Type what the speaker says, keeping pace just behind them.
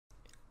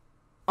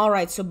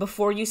Alright, so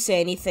before you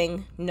say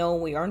anything, no,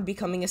 we aren't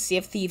becoming a Sea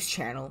of Thieves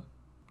channel.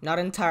 Not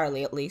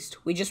entirely, at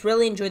least. We just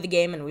really enjoy the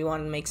game and we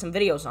want to make some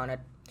videos on it.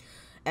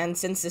 And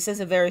since this is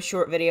a very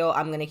short video,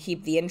 I'm going to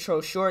keep the intro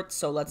short,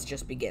 so let's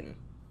just begin.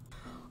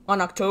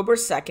 On October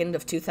 2nd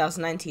of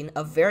 2019,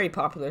 a very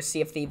popular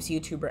Sea of Thieves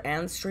YouTuber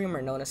and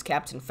streamer known as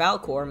Captain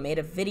Falcore made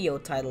a video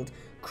titled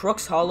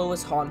CROOKS HOLLOW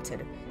IS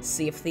HAUNTED,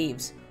 Sea of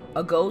Thieves.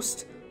 A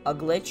ghost, a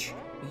glitch,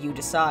 you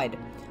decide.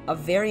 A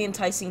very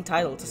enticing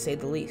title to say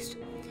the least.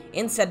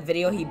 In said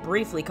video, he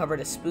briefly covered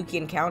a spooky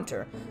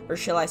encounter, or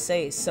shall I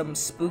say, some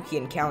spooky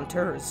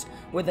encounters,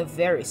 with a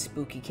very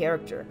spooky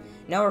character,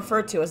 now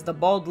referred to as the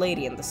Bald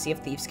Lady in the Sea of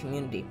Thieves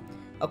community.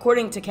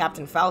 According to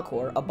Captain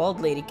Falcore, a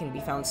bald lady can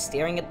be found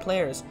staring at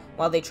players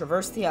while they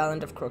traverse the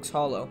island of CROOKS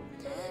HOLLOW.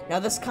 Now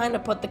this kinda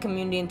put the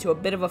community into a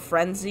bit of a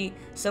frenzy,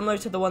 similar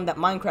to the one that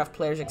Minecraft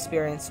players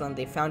experienced when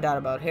they found out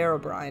about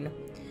Herobrine.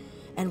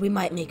 And we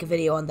might make a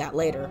video on that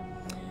later.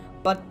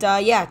 But,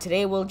 yeah,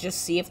 today we'll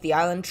just see if the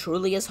island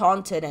truly is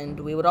haunted, and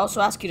we would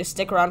also ask you to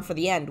stick around for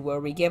the end,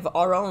 where we give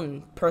our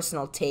own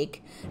personal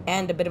take,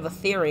 and a bit of a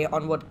theory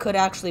on what could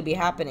actually be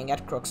happening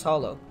at CROOKS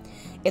HOLLOW.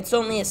 It's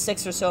only a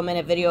 6 or so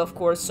minute video, of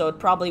course, so it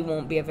probably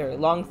won't be a very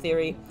long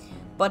theory,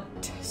 but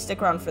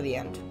stick around for the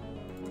end.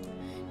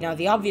 Now,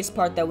 the obvious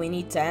part that we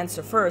need to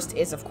answer first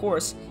is, of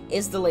course,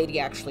 is the lady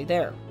actually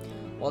there?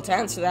 Well, to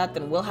answer that,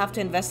 then we'll have to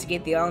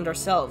investigate the island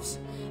ourselves.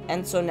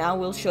 And so now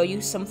we'll show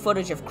you some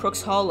footage of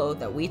CROOKS HOLLOW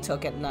that we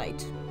took at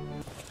night.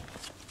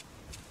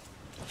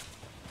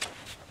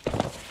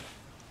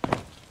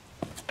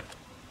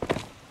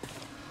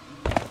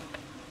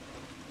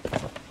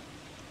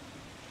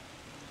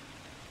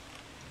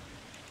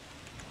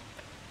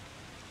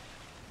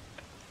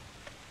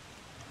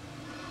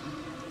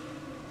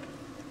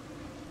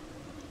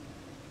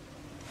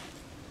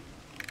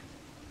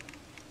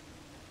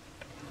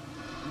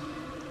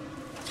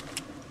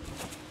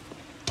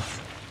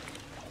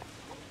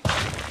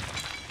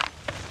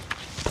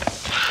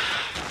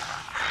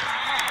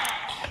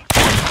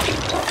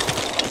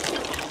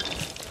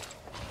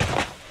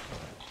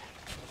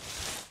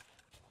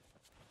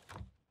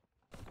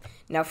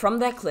 Now from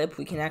that clip,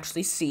 we can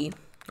actually see,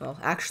 well,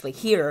 actually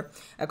hear,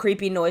 a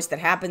creepy noise that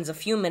happens a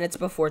few minutes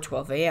before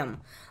 12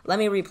 AM. Let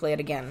me replay it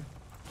again.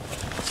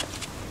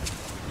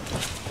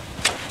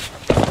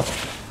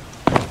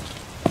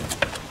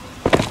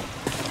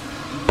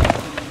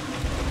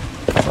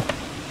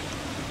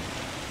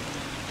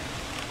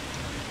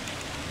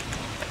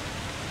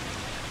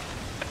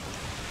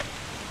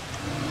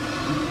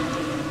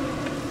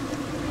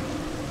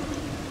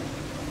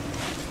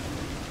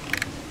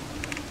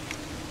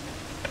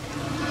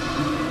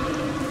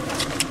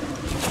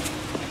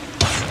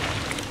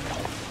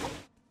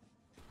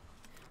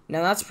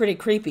 Now that's pretty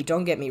creepy,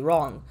 don't get me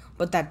wrong,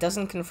 but that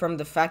doesn't confirm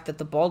the fact that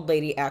the bald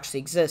lady actually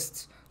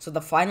exists. So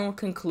the final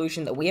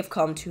conclusion that we have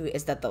come to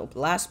is that the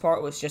last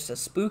part was just a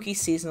spooky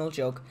seasonal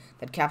joke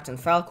that Captain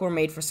Falcore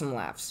made for some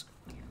laughs.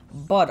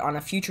 But on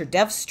a future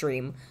dev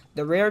stream,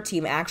 the Rare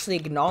team actually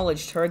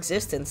acknowledged her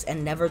existence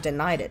and never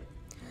denied it.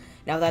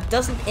 Now that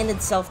doesn't in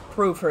itself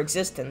prove her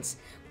existence,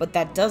 but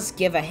that does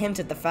give a hint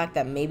at the fact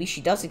that maybe she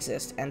does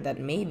exist and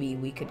that maybe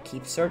we could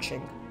keep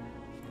searching.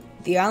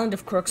 The island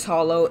of CROOKS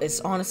HOLLOW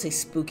is honestly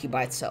spooky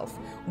by itself,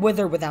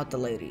 with or without the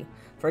lady.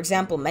 For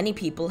example, many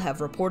people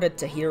have reported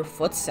to hear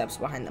footsteps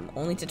behind them,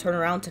 only to turn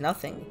around to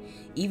nothing.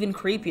 Even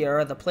creepier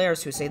are the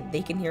players who say that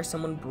they can hear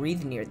someone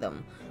breathe near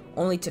them,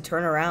 only to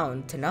turn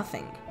around to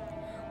nothing.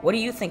 What do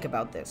you think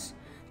about this?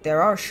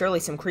 There are surely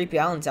some creepy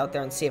islands out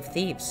there in Sea of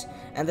Thieves,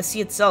 and the sea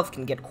itself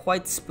can get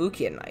quite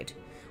spooky at night.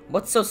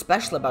 What's so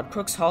special about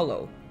CROOKS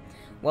HOLLOW?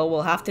 Well,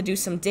 we'll have to do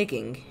some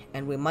digging,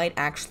 and we might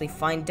actually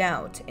find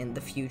out in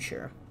the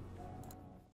future.